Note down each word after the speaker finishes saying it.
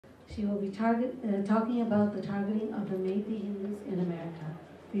She will be talking about the targeting of the Meitei Hindus in America.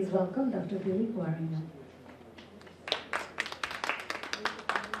 Please welcome Dr. Billie Guarino.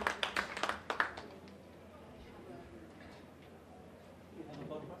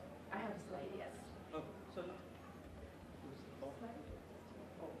 I have a slide, yes. Oh, sorry.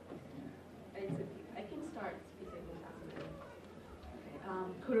 I can start.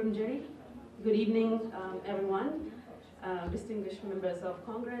 Kurumjiri. Good evening, everyone. Distinguished members of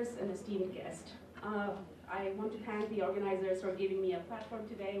Congress and esteemed guests. I want to thank the organizers for giving me a platform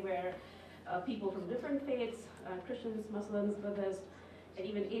today where people from different faiths, Christians, Muslims, Buddhists, and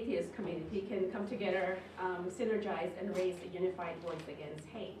even atheist community can come together, synergize, and raise a unified voice against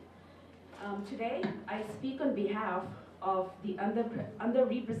hate. Today, I speak on behalf of the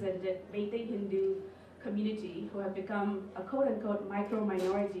underrepresented Meitei Hindu community who have become a quote-unquote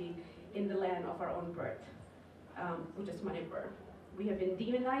micro-minority in the land of our own birth, which is Manipur. We have been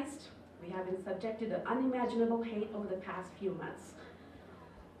demonized, we have been subjected to unimaginable hate over the past few months.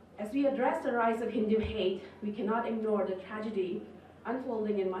 As we address the rise of Hindu hate, we cannot ignore the tragedy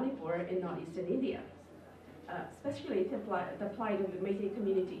unfolding in Manipur in northeastern India, especially the plight of the Meitei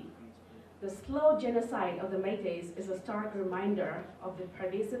community. The slow genocide of the Meiteis is a stark reminder of the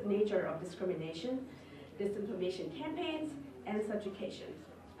pervasive nature of discrimination, disinformation campaigns, and subjugation.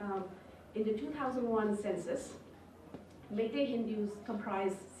 In the 2001 census, Meitei Hindus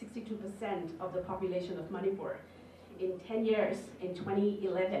comprised 62% of the population of Manipur. In 10 years, in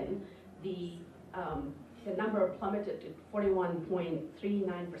 2011, the number plummeted to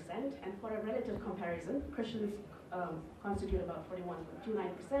 41.39%, and for a relative comparison, Christians constitute about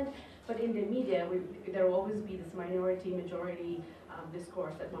 41.29%, but in the media, there will always be this minority-majority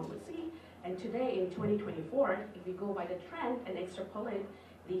discourse that one would see. And today, in 2024, if we go by the trend and extrapolate,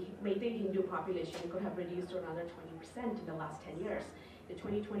 the Meitei Hindu population could have reduced to another 20% in the last 10 years. The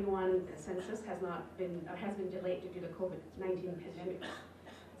 2021 census has been delayed due to the COVID-19 pandemic.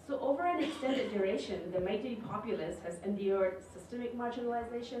 So over an extended duration, the Meitei populace has endured systemic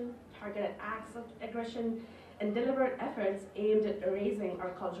marginalization, targeted acts of aggression, and deliberate efforts aimed at erasing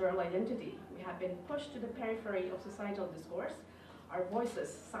our cultural identity. We have been pushed to the periphery of societal discourse, our voices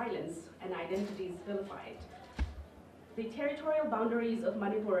silenced, and identities vilified. The territorial boundaries of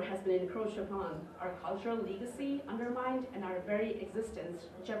Manipur has been encroached upon, our cultural legacy undermined, and our very existence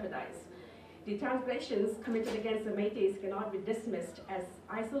jeopardized. The transgressions committed against the Meiteis cannot be dismissed as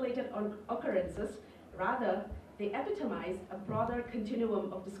isolated occurrences. Rather, they epitomize a broader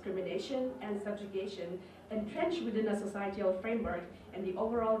continuum of discrimination and subjugation entrenched within a societal framework and the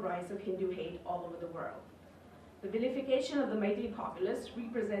overall rise of Hindu hate all over the world. The vilification of the Meitei populace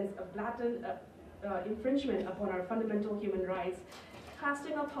represents a blatant infringement upon our fundamental human rights,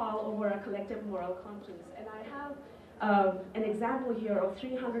 casting a pall over our collective moral conscience. And I have an example here of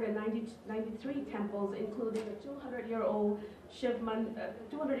 393 temples, including a 200-year-old Shiv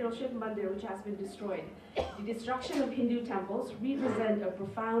Mandir, which has been destroyed. The destruction of Hindu temples represent a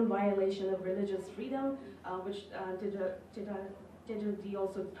profound violation of religious freedom, which Teja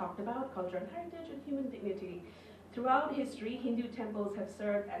also talked about, culture and heritage and human dignity. Throughout history, Hindu temples have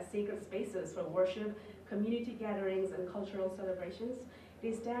served as sacred spaces for worship, community gatherings, and cultural celebrations.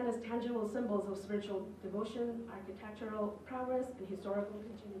 They stand as tangible symbols of spiritual devotion, architectural prowess, and historical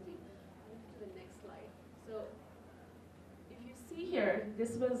continuity. To the next slide. So, if you see here,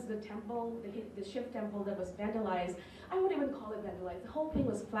 this was the temple, the Shiv temple that was vandalized. I wouldn't even call it vandalized. The whole thing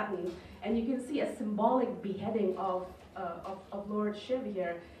was flattened, and you can see a symbolic beheading of Lord Shiv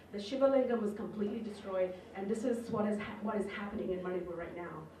here. The Shiva Lingam was completely destroyed, and this is what is happening in Manipur right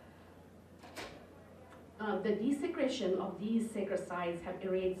now. The desecration of these sacred sites have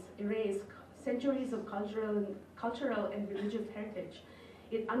erased centuries of cultural and religious heritage.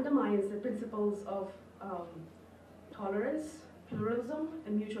 It undermines the principles of tolerance, pluralism,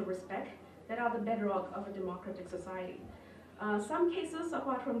 and mutual respect that are the bedrock of a democratic society. Some cases,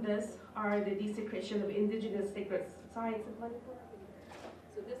 apart from this, are the desecration of indigenous sacred sites in Manipur.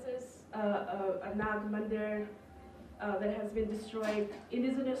 So this is a Nag Mandir that has been destroyed.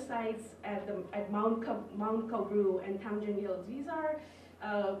 Indigenous sites at Mount Kaubru and Tangjung Hills. These are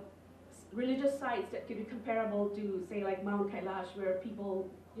religious sites that could be comparable to, say, like Mount Kailash, where people,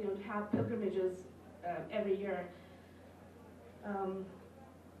 have pilgrimages every year.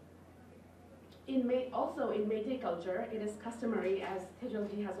 Also in Meitei culture, it is customary, as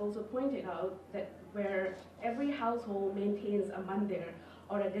Tejalji has also pointed out, that where every household maintains a mandir,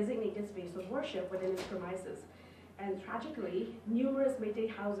 or a designated space of worship within its premises. And tragically, numerous Meitei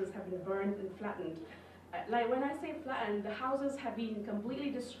houses have been burned and flattened. Like when I say flattened, the houses have been completely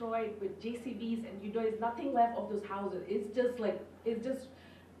destroyed with JCBs, and there's nothing left of those houses. It's just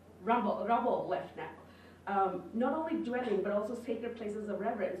rubble left now. Not only dwelling, but also sacred places of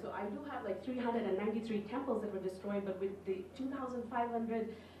reverence. So I do have like 393 temples that were destroyed, but with the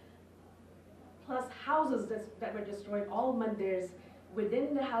 2,500 plus houses that were destroyed, all mandirs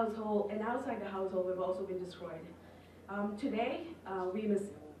within the household and outside the household have also been destroyed. Today, we must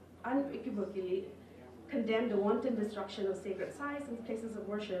unequivocally condemn the wanton destruction of sacred sites and places of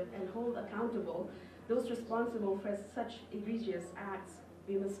worship and hold accountable those responsible for such egregious acts.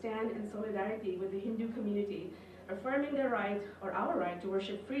 We must stand in solidarity with the Hindu community, affirming their right, or our right, to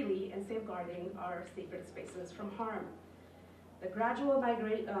worship freely and safeguarding our sacred spaces from harm. The gradual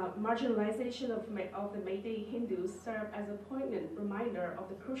marginalization of the Meitei Hindus serve as a poignant reminder of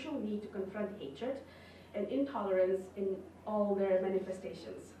the crucial need to confront hatred and intolerance in all their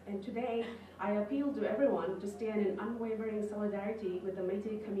manifestations. And today, I appeal to everyone to stand in unwavering solidarity with the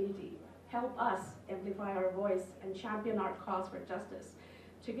Meitei community. Help us amplify our voice and champion our cause for justice.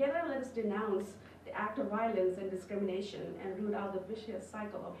 Together, let us denounce the act of violence and discrimination and root out the vicious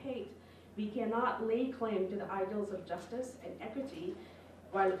cycle of hate. We cannot lay claim to the ideals of justice and equity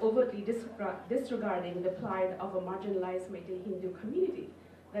while overtly disregarding the plight of a marginalized Meitei Hindu community.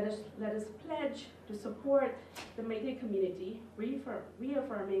 Let us pledge to support the Meitei community,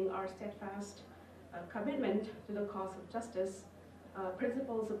 reaffirming our steadfast commitment to the cause of justice,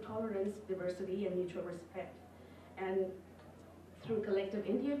 principles of tolerance, diversity, and mutual respect. And through collective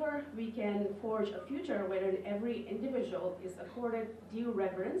endeavor, we can forge a future wherein every individual is accorded due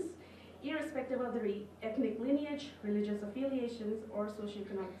reverence, irrespective of their ethnic lineage, religious affiliations, or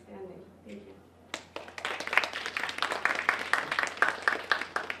socioeconomic standing. Thank you.